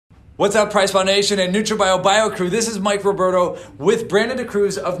What's up, Price Foundation and NutraBio Bio Crew? This is Mike Roberto with Brandon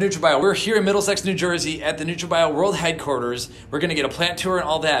DaCruz of NutraBio. We're here in Middlesex, New Jersey at the NutraBio World Headquarters. We're going to get a plant tour and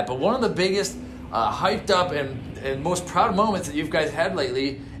all that. But one of the biggest hyped up and most proud moments that you guys had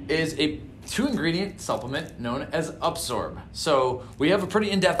lately is a 2-ingredient supplement known as UPSORB. So we have a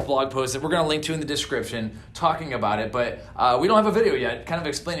pretty in-depth blog post that we're going to link to in the description talking about it, but we don't have a video yet kind of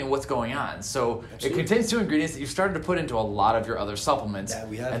explaining what's going on. So Absolutely. It contains 2 ingredients that you started to put into a lot of your other supplements. Yeah,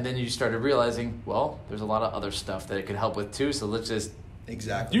 we have. And then you started realizing, well, there's a lot of other stuff that it could help with too, so let's just...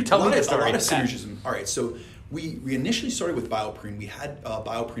 Exactly. You tell me the story. A lot of synergism. All right, so we initially started with BioPerine. We had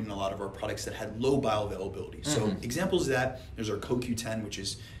BioPerine in a lot of our products that had low bioavailability. So examples of that, there's our CoQ10, which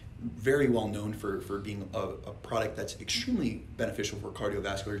is very well known for being a product that's extremely beneficial for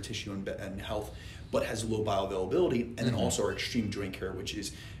cardiovascular tissue and health, but has low bioavailability. And then also our Extreme Joint Care, which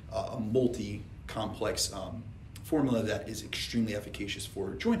is a multi-complex formula that is extremely efficacious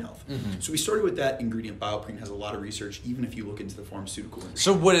for joint health. So we started with that ingredient. BioPerine has a lot of research, even if you look into the pharmaceutical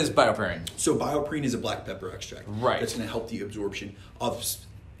industry. So what is BioPerine? So BioPerine is a black pepper extract. Right. That's going to help the absorption of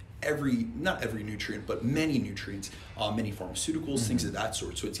not every nutrient, but many nutrients, many pharmaceuticals, things of that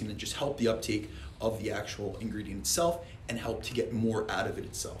sort. So it's going to just help the uptake of the actual ingredient itself and help to get more out of it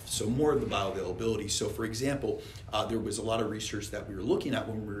itself. So more of the bioavailability. So for example, there was a lot of research that we were looking at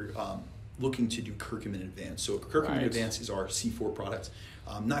when we were looking to do curcumin advance. So curcumin advance is our C4 product.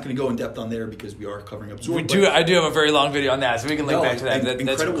 I'm not going to go in depth on there because we are covering absorb. I do have a very long video on that, so we can link back to that.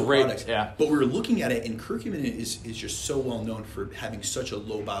 That's great. Product. Yeah. But we were looking at it, and curcumin is just so well known for having such a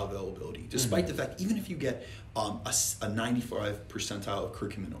low bioavailability, despite the fact even if you get a 95 percentile of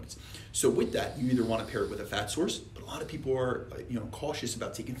curcuminoids. So with that, you either want to pair it with a fat source, but a lot of people are cautious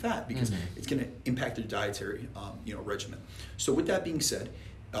about taking fat because it's going to impact their dietary regimen. So with that being said,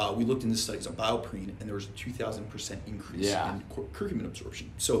 we looked into studies on BioPerine, and there was a 2,000% increase in curcumin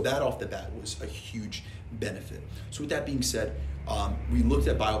absorption. So that off the bat was a huge benefit. So with that being said, we looked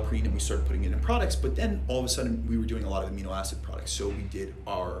at BioPerine and we started putting it in products, but then all of a sudden we were doing a lot of amino acid products. So we did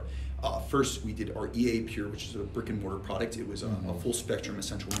our first we did our EA Pure, which is a brick and mortar product. It was a full spectrum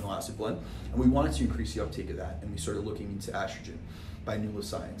essential amino acid blend, and we wanted to increase the uptake of that, and we started looking into AstraGin by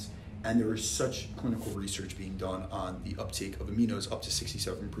NuLivScience. And there was such clinical research being done on the uptake of aminos, up to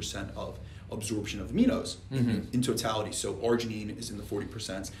 67% of absorption of aminos in totality. So arginine is in the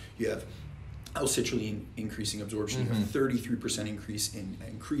 40%. You have L-citrulline increasing absorption. You have 33% increase in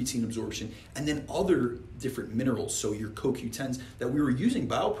creatine absorption. And then other different minerals. So your CoQ10s that we were using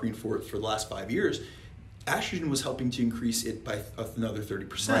BioPerine for the last 5 years, AstraGin was helping to increase it by another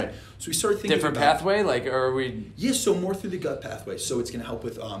 30%. Right. So we started thinking different pathway, or are we? Yes, so more through the gut pathway. So it's going to help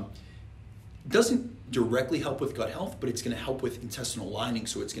with doesn't directly help with gut health, but it's going to help with intestinal lining,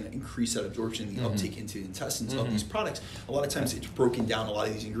 so it's going to increase that absorption, the uptake into the intestines of these products. A lot of times it's broken down, a lot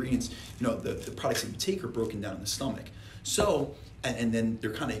of these ingredients, the products that you take are broken down in the stomach. So, and then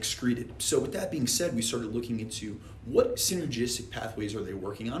they're kind of excreted. So with that being said, we started looking into what synergistic pathways are they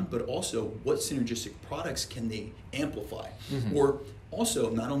working on, but also what synergistic products can they amplify? Or also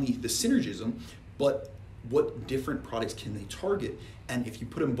not only the synergism, but what different products can they target? And if you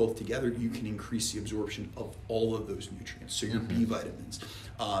put them both together, you can increase the absorption of all of those nutrients. So your B vitamins,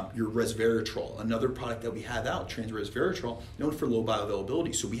 your resveratrol, another product that we have out, trans-resveratrol, known for low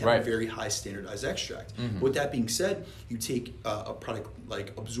bioavailability. So we have a very high standardized extract. With that being said, you take a product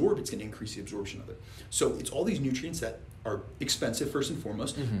like Absorb, it's going to increase the absorption of it. So it's all these nutrients that are expensive first and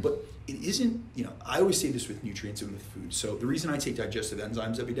foremost, but it isn't, I always say this with nutrients and with food. So the reason I take digestive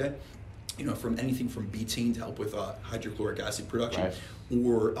enzymes every day, from anything from betaine to help with hydrochloric acid production,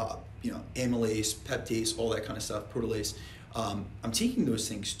 or amylase, peptase, all that kind of stuff, protolase. I'm taking those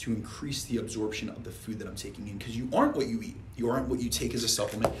things to increase the absorption of the food that I'm taking in, because you aren't what you eat. You aren't what you take as a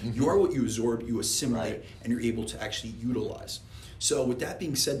supplement. You are what you absorb, you assimilate, and you're able to actually utilize. So with that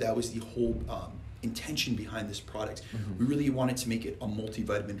being said, that was the whole intention behind this product. We really wanted to make it a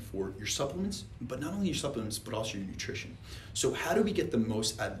multivitamin for your supplements, but not only your supplements, but also your nutrition. So how do we get the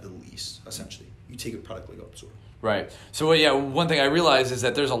most out of the least, essentially? You take a product like Absorb. Right. So one thing I realized is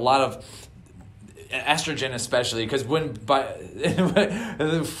that there's a lot of AstraGin, especially, because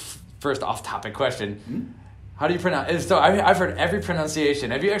first off-topic question, how do you pronounce? So I've heard every pronunciation.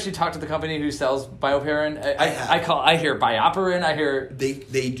 Have you actually talked to the company who sells BioPerine? I have. I hear BioPerine. I hear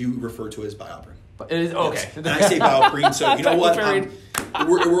they do refer to it as BioPerine. It is okay. Yes. And I say BioPerine, so you know what?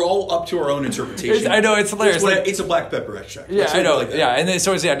 we're all up to our own interpretation. I know, it's hilarious. It's a black pepper extract. Yeah, I know. Like and then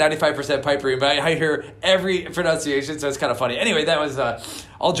so it's 95% piperine, but I hear every pronunciation, so it's kind of funny. Anyway, that was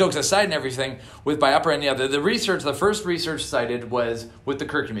all jokes aside and everything with BioPerine. Yeah, the first research cited was with the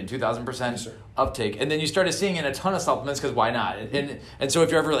curcumin, 2,000% uptake, and then you started seeing in a ton of supplements because why not? And so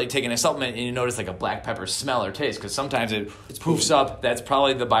if you're ever like taking a supplement and you notice like a black pepper smell or taste, because sometimes it poofs up, that's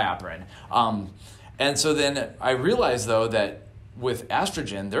probably the BioPerine. And so then I realized though that with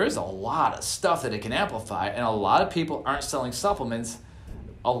AstraGin, there is a lot of stuff that it can amplify, and a lot of people aren't selling supplements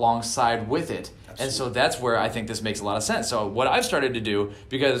alongside with it. Absolutely. And so that's where I think this makes a lot of sense. So what I've started to do,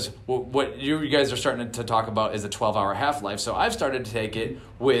 because what you guys are starting to talk about is a 12-hour half-life, so I've started to take it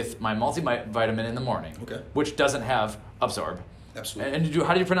with my multivitamin in the morning, which doesn't have AbsorB. Absolutely. And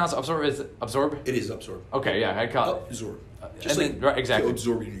how do you pronounce AbsorB? Is it AbsorB? It is AbsorB. Okay, yeah, I call it AbsorB. Just right, exactly. To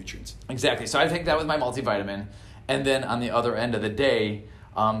absorb your nutrients. Exactly. So I take that with my multivitamin, and then on the other end of the day,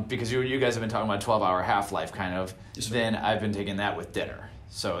 because you guys have been talking about 12-hour half-life kind of, then I've been taking that with dinner.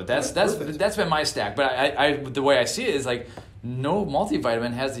 So that's been my stack. But I the way I see it is like no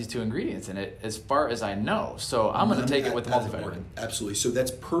multivitamin has these two ingredients in it as far as I know. So I'm going to take it with the multivitamin. Absolutely. So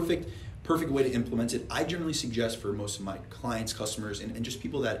that's perfect way to implement it. I generally suggest for most of my clients, customers, and just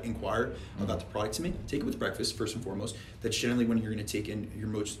people that inquire about the product to me, take it with breakfast first and foremost. That's generally when you're going to take in your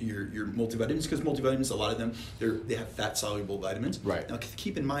multivitamins, because multivitamins, a lot of them, they have fat-soluble vitamins. Right. Now,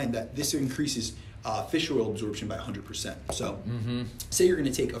 keep in mind that this increases fish oil absorption by 100%. So, say you're going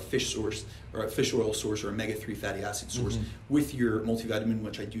to take a fish source or a fish oil source or omega-3 fatty acid source with your multivitamin,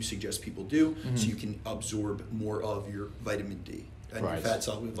 which I do suggest people do, so you can absorb more of your vitamin D. And your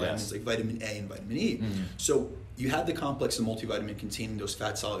fat-soluble vitamins like vitamin A and vitamin E. So you have the complex of multivitamin containing those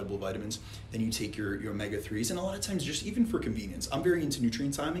fat-soluble vitamins. Then you take your omega-3s, and a lot of times, just even for convenience, I'm very into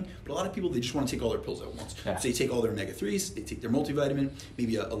nutrient timing, but a lot of people, they just want to take all their pills at once. Yeah. So they take all their omega-3s, they take their multivitamin,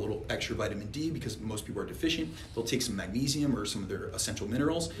 maybe a little extra vitamin D because most people are deficient. They'll take some magnesium or some of their essential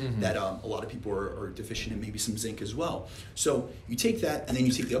minerals that a lot of people are deficient in, maybe some zinc as well. So you take that, and then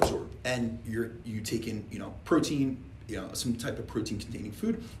you take the AbsorB, and you take in protein, some type of protein-containing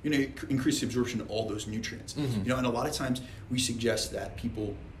food, you're going to increase the absorption of all those nutrients. And a lot of times we suggest that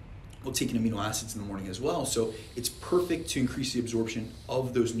people will take in amino acids in the morning as well. So it's perfect to increase the absorption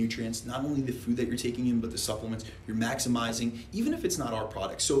of those nutrients, not only the food that you're taking in, but the supplements you're maximizing, even if it's not our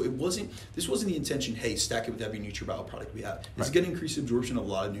product. So this wasn't the intention, hey, stack it with every NutraBio product we have. Is it going to increase the absorption of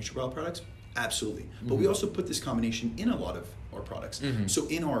a lot of NutraBio products? Absolutely. But we also put this combination in a lot of our products. So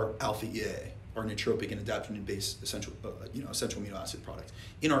in our Alpha EA, our nootropic and adaptogen-based essential amino acid products,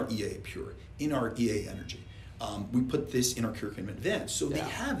 in our EA Pure, in our EA Energy. We put this in our Curcumin Advanced. So they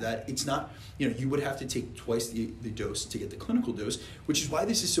have that. It's not, you would have to take twice the dose to get the clinical dose, which is why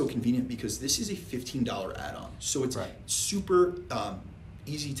this is so convenient, because this is a $15 add-on. So it's super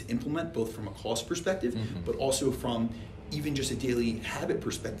easy to implement, both from a cost perspective, but also from even just a daily habit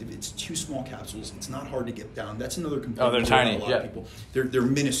perspective. It's 2 small capsules. It's not hard to get down. That's another component. Oh, they're tiny. A lot of people. They're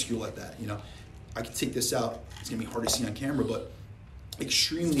minuscule at that. I can take this out. It's gonna be hard to see on camera, but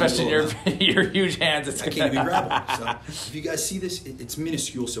extremely, especially your huge hands. I can't even grab them. So if you guys see this, it's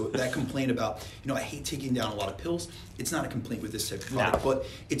minuscule. So that complaint about, I hate taking down a lot of pills, it's not a complaint with this type of product, but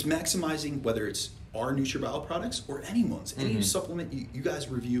it's maximizing, whether it's our NutraBio products or anyone's. Any supplement, you guys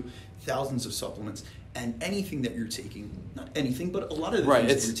review thousands of supplements, and anything that you're taking, not anything, but a lot of the things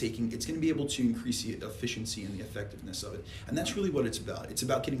that you're taking, it's going to be able to increase the efficiency and the effectiveness of it. And that's really what it's about. It's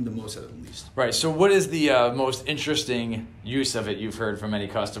about getting the most out of the least. Right. So what is the most interesting use of it you've heard from any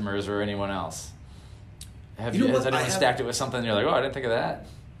customers or anyone else? Has anyone stacked it with something and you're like, oh, I didn't think of that?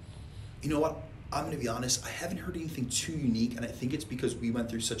 You know what? I'm going to be honest, I haven't heard anything too unique, and I think it's because we went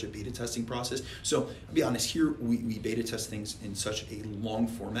through such a beta testing process. So I'll be honest, here we beta test things in such a long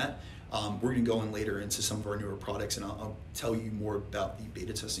format. We're going to go in later into some of our newer products, and I'll tell you more about the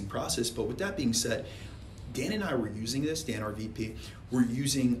beta testing process. But with that being said, Dan and I were using this, Dan, our VP, we're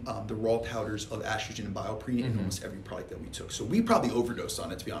using the raw powders of AstraGin and BioPerine in almost every product that we took. So we probably overdosed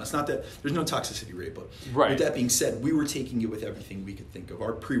on it, to be honest. Not that there's no toxicity rate, but with that being said, we were taking it with everything we could think of.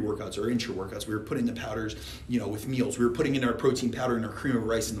 Our pre-workouts, our intra-workouts, we were putting the powders, with meals. We were putting in our protein powder and our cream of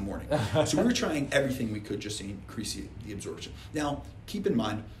rice in the morning. So we were trying everything we could just to increase the absorption. Now, keep in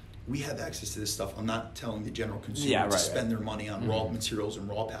mind, we have access to this stuff. I'm not telling the general consumer to spend their money on raw materials and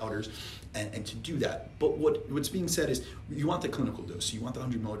raw powders and to do that. But what's being said is you want the clinical dose. So you want the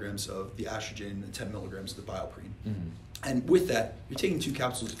 100 milligrams of the AstraGin and 10 milligrams of the BioPerine. And with that, you're taking 2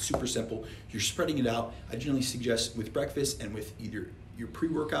 capsules. It's super simple. You're spreading it out. I generally suggest with breakfast and with either your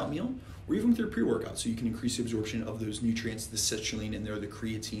pre-workout meal, or even with your pre-workout, so you can increase the absorption of those nutrients, the citrulline in there, the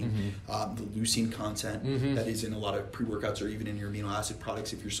creatine, the leucine content that is in a lot of pre-workouts, or even in your amino acid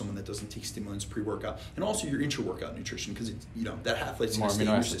products if you're someone that doesn't take stimulants pre-workout, and also your intra-workout nutrition, because that half-life is going to stay in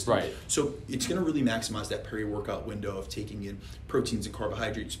your system. Right. So it's going to really maximize that peri-workout window of taking in proteins and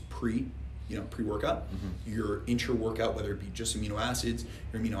carbohydrates pre-workout, your intra-workout, whether it be just amino acids,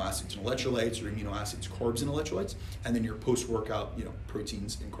 your amino acids and electrolytes, or amino acids, carbs and electrolytes, and then your post-workout,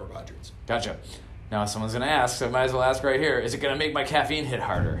 proteins and carbohydrates. Gotcha. Now someone's going to ask, so I might as well ask right here, is it going to make my caffeine hit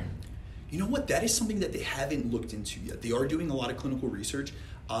harder? You know what? That is something that they haven't looked into yet. They are doing a lot of clinical research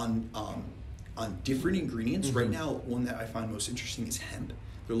on different ingredients. Right now, one that I find most interesting is hemp.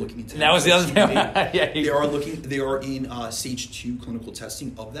 They're looking into that was the other thing. They are in stage 2 clinical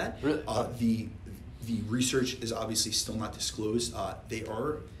testing of that. Really? The research is obviously still not disclosed. They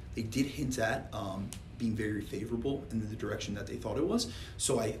did hint at being very favorable in the direction that they thought it was.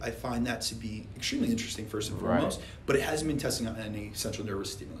 So I find that to be extremely interesting, first and foremost. Right. But it hasn't been testing on any central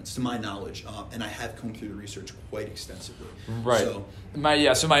nervous stimulants, to my knowledge, and I have combed through the research quite extensively. Right. So my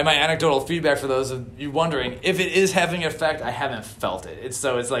anecdotal feedback for those of you wondering, if it is having an effect, I haven't felt it. It's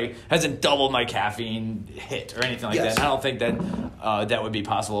like hasn't doubled my caffeine hit or anything like that. And I don't think that that would be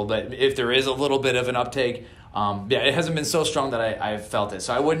possible. But if there is a little bit of an uptake, it hasn't been so strong that I've felt it.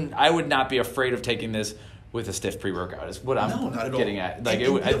 So I would not be afraid of taking this with a stiff pre-workout. Is what I'm getting at. Like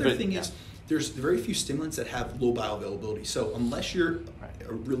the other thing is, there's very few stimulants that have low bioavailability. So unless you're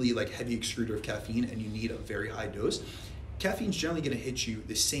a really heavy excreter of caffeine and you need a very high dose, caffeine's generally going to hit you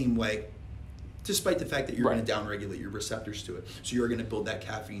the same way, despite the fact that you're going to downregulate your receptors to it. So you're going to build that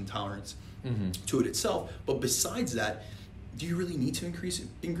caffeine tolerance to it itself. But besides that, do you really need to increase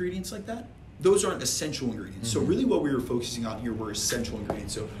ingredients like that? Those aren't essential ingredients. So really what we were focusing on here were essential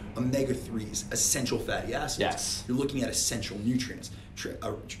ingredients. So omega-3s, essential fatty acids. Yes. You're looking at essential nutrients,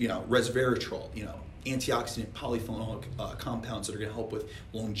 resveratrol, antioxidant polyphenolic compounds that are going to help with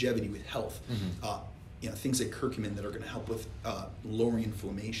longevity, with health. Things like curcumin that are going to help with lowering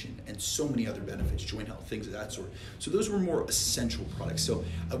inflammation, and so many other benefits, joint health, things of that sort. So those were more essential products. So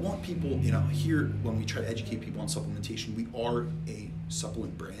I want people, here when we try to educate people on supplementation, we are a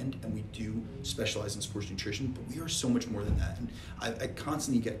supplement brand and we do specialize in sports nutrition, but we are so much more than that. And I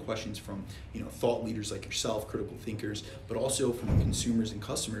constantly get questions from thought leaders like yourself, critical thinkers, but also from consumers and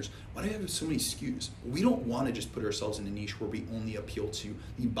customers. Why do you have so many SKUs? We don't want to just put ourselves in a niche where we only appeal to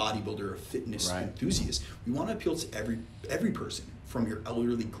the bodybuilder or fitness enthusiast. We want to appeal to every person, from your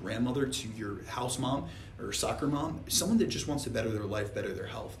elderly grandmother to your house mom or soccer mom, someone that just wants to better their life, better their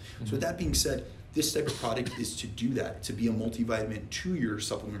health. So with that being said, this type of product is to do that, to be a multivitamin to your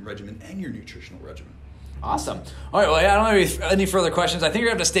supplement regimen and your nutritional regimen. Awesome. All right. Well, I don't have any further questions. I think you're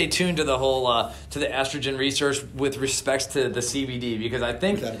going to have to stay tuned to the whole to the AstraGin research with respects to the CBD, because I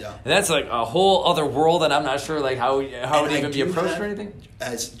think that's like a whole other world, and I'm not sure how it would even be approached or anything.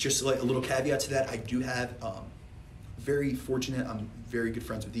 As just like a little caveat to that, I do have very fortunate. I'm very good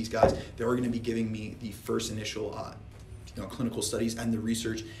friends with these guys. They are going to be giving me the first initial clinical studies and the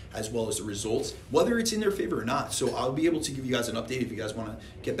research, as well as the results, whether it's in their favor or not. So I'll be able to give you guys an update if you guys want to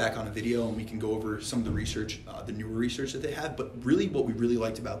get back on a video and we can go over some of the research, the newer research that they have. But really what we really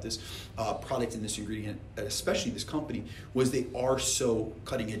liked about this product and this ingredient, especially this company, was they are so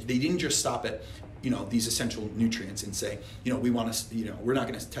cutting edge. They didn't just stop at these essential nutrients and say, we want to, we're not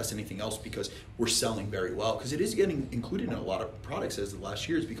going to test anything else because we're selling very well, because it is getting included in a lot of products as the last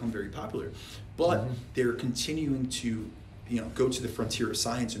year has become very popular. But they're continuing to go to the frontier of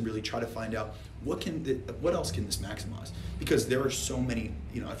science and really try to find out what else can this maximize, because there are so many,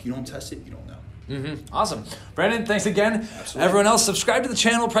 if you don't test it, you don't know. Awesome. Brandon, thanks again. Absolutely. Everyone else, subscribe to the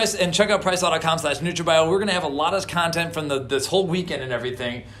channel and check out pricelaw.com/NutraBio. We're going to have a lot of content from this whole weekend and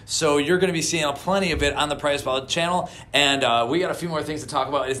everything. So you're going to be seeing plenty of it on the PriceLaw channel. And we got a few more things to talk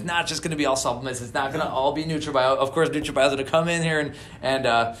about. It's not just going to be all supplements. It's not going to all be NutraBio. Of course, NutraBio's going to come in here and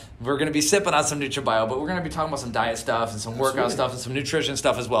we're going to be sipping on some NutraBio, but we're going to be talking about some diet stuff and some workout stuff and some nutrition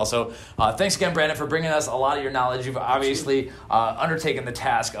stuff as well. So thanks again, Brandon, for bringing us a lot of your knowledge. You've obviously undertaken the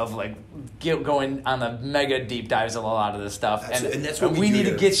task of going on the mega deep dives of a lot of this stuff, and that's what we need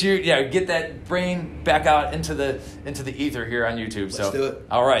to get that brain back out into the ether here on YouTube. Let's do it.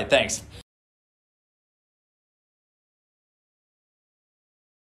 All right, thanks.